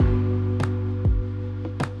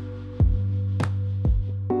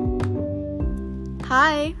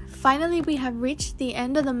Hi! Finally, we have reached the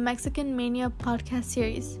end of the Mexican Mania podcast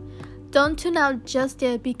series. Don't tune out just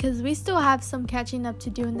yet because we still have some catching up to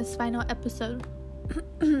do in this final episode.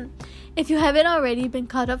 If you haven't already been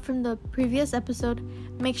caught up from the previous episode,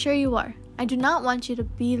 make sure you are. I do not want you to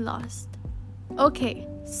be lost. Okay,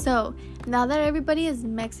 so now that everybody is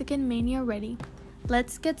Mexican Mania ready,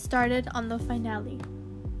 let's get started on the finale.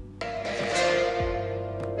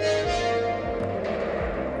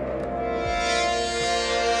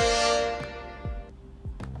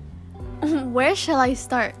 Where shall I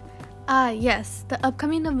start? Yes, the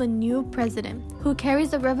upcoming of a new president who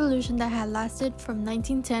carries a revolution that had lasted from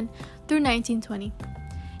 1910 through 1920.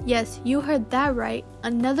 Yes, you heard that right,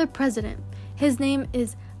 another president. His name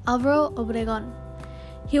is Álvaro Obregón.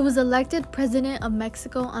 He was elected president of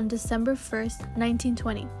Mexico on December 1st,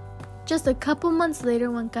 1920, just a couple months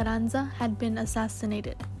later when Carranza had been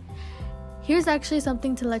assassinated. Here's actually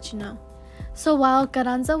something to let you know. So while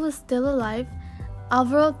Carranza was still alive,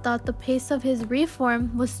 Álvaro thought the pace of his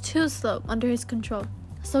reform was too slow under his control.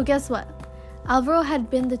 So guess what? Álvaro had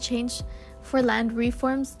been the change for land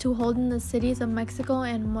reforms to hold in the cities of Mexico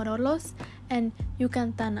and Morelos and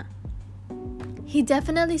Yucatán. He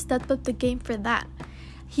definitely stepped up the game for that.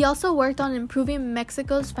 He also worked on improving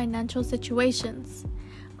Mexico's financial situations.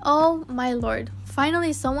 Oh my lord,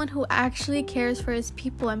 finally someone who actually cares for his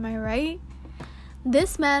people, am I right?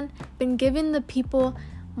 This man been giving the people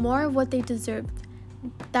more of what they deserved.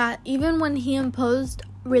 That even when he imposed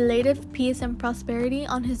relative peace and prosperity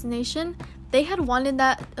on his nation, they had wanted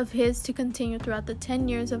that of his to continue throughout the 10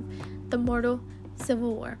 years of the mortal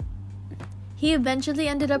Civil War. He eventually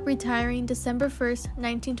ended up retiring December 1st,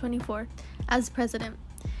 1924, as president.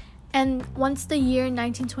 And once the year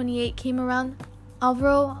 1928 came around,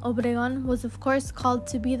 Álvaro Obregón was of course called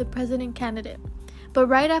to be the president candidate. But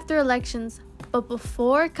right after elections, but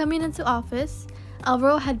before coming into office,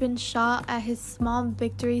 Álvaro had been shot at his small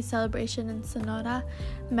victory celebration in Sonora,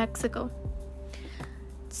 Mexico.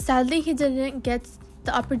 Sadly, he didn't get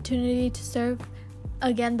the opportunity to serve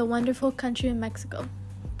again the wonderful country of Mexico.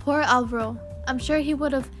 Poor Álvaro. I'm sure he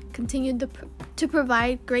would have continued to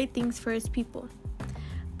provide great things for his people.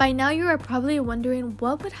 By now, you are probably wondering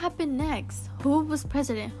what would happen next. Who was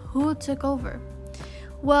president? Who took over?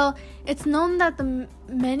 Well, it's known that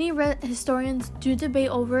many historians do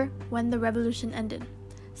debate over when the revolution ended.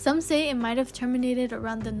 Some say it might have terminated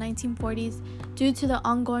around the 1940s due to the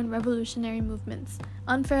ongoing revolutionary movements,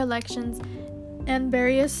 unfair elections, and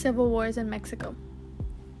various civil wars in Mexico.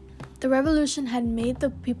 The revolution had made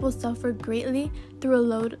the people suffer greatly through a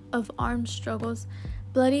load of armed struggles,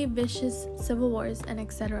 bloody, vicious civil wars, and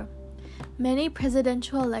etc. Many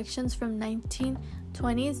presidential elections from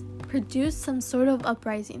 1920s produced some sort of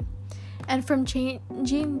uprising, and from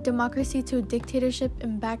changing democracy to dictatorship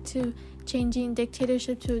and back to changing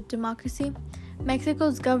dictatorship to democracy,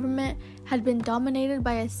 Mexico's government had been dominated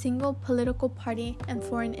by a single political party and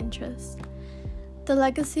foreign interests. The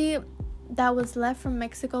legacy that was left from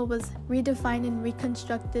Mexico was redefined and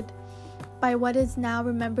reconstructed by what is now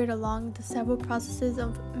remembered along the several processes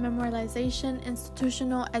of memorialization,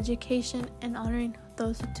 institutional education, and honoring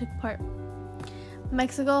those who took part.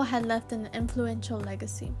 Mexico had left an influential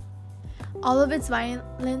legacy. All of its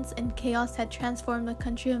violence and chaos had transformed the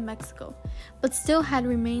country of Mexico, but still had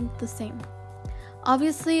remained the same.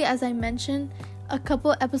 Obviously, as I mentioned a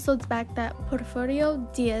couple episodes back, that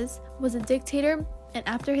Porfirio Diaz was a dictator, and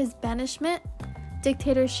after his banishment,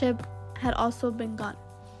 dictatorship had also been gone.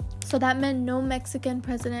 So that meant no Mexican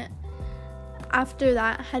president after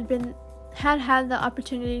that had the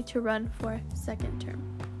opportunity to run for a second term.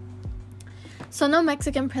 So no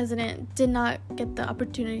Mexican president did not get the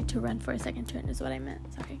opportunity to run for a second term, is what I meant,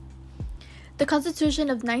 sorry. The Constitution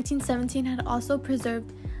of 1917 had also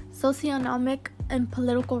preserved socioeconomic and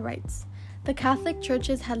political rights. The Catholic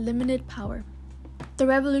churches had limited power. The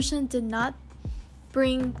revolution did not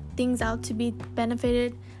bring things out to be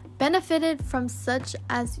benefited from such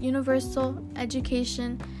as universal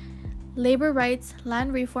education, labor rights,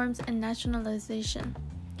 land reforms, and nationalization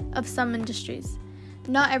of some industries.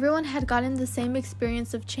 Not everyone had gotten the same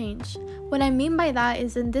experience of change. What I mean by that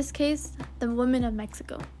is, in this case, the women of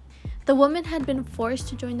Mexico. The women had been forced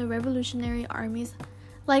to join the revolutionary armies.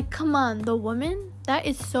 Like, come on, the women? That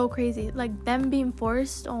is so crazy. Like, them being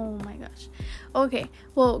forced? Oh my gosh. Okay,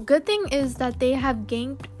 well, good thing is that they have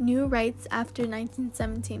gained new rights after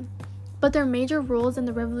 1917. But their major roles in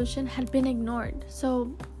the revolution had been ignored.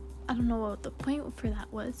 So, I don't know what the point for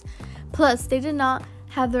that was. Plus, they did not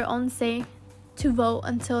have their own say to vote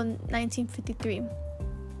until 1953.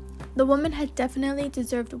 The woman had definitely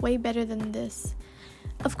deserved way better than this.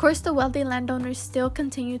 Of course, the wealthy landowners still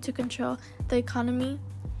continued to control the economy.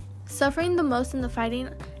 Suffering the most in the fighting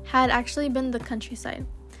had actually been the countryside.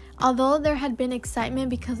 Although there had been excitement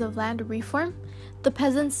because of land reform, the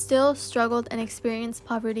peasants still struggled and experienced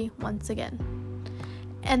poverty once again.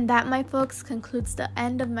 And that, my folks, concludes the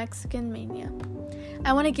end of Mexican Mania.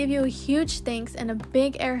 I want to give you a huge thanks and a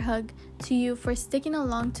big air hug to you for sticking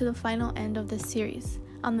along to the final end of this series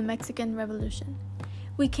on the Mexican Revolution.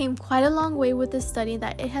 We came quite a long way with this study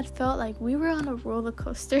that it had felt like we were on a roller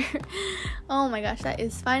coaster. Oh my gosh, that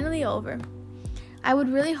is finally over. I would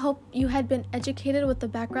really hope you had been educated with the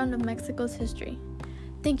background of Mexico's history.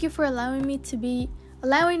 Thank you for allowing me to be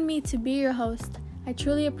your host. I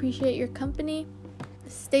truly appreciate your company.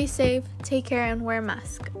 Stay safe, take care, and wear a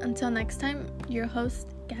mask. Until next time, your host,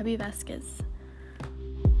 Gabby Vasquez.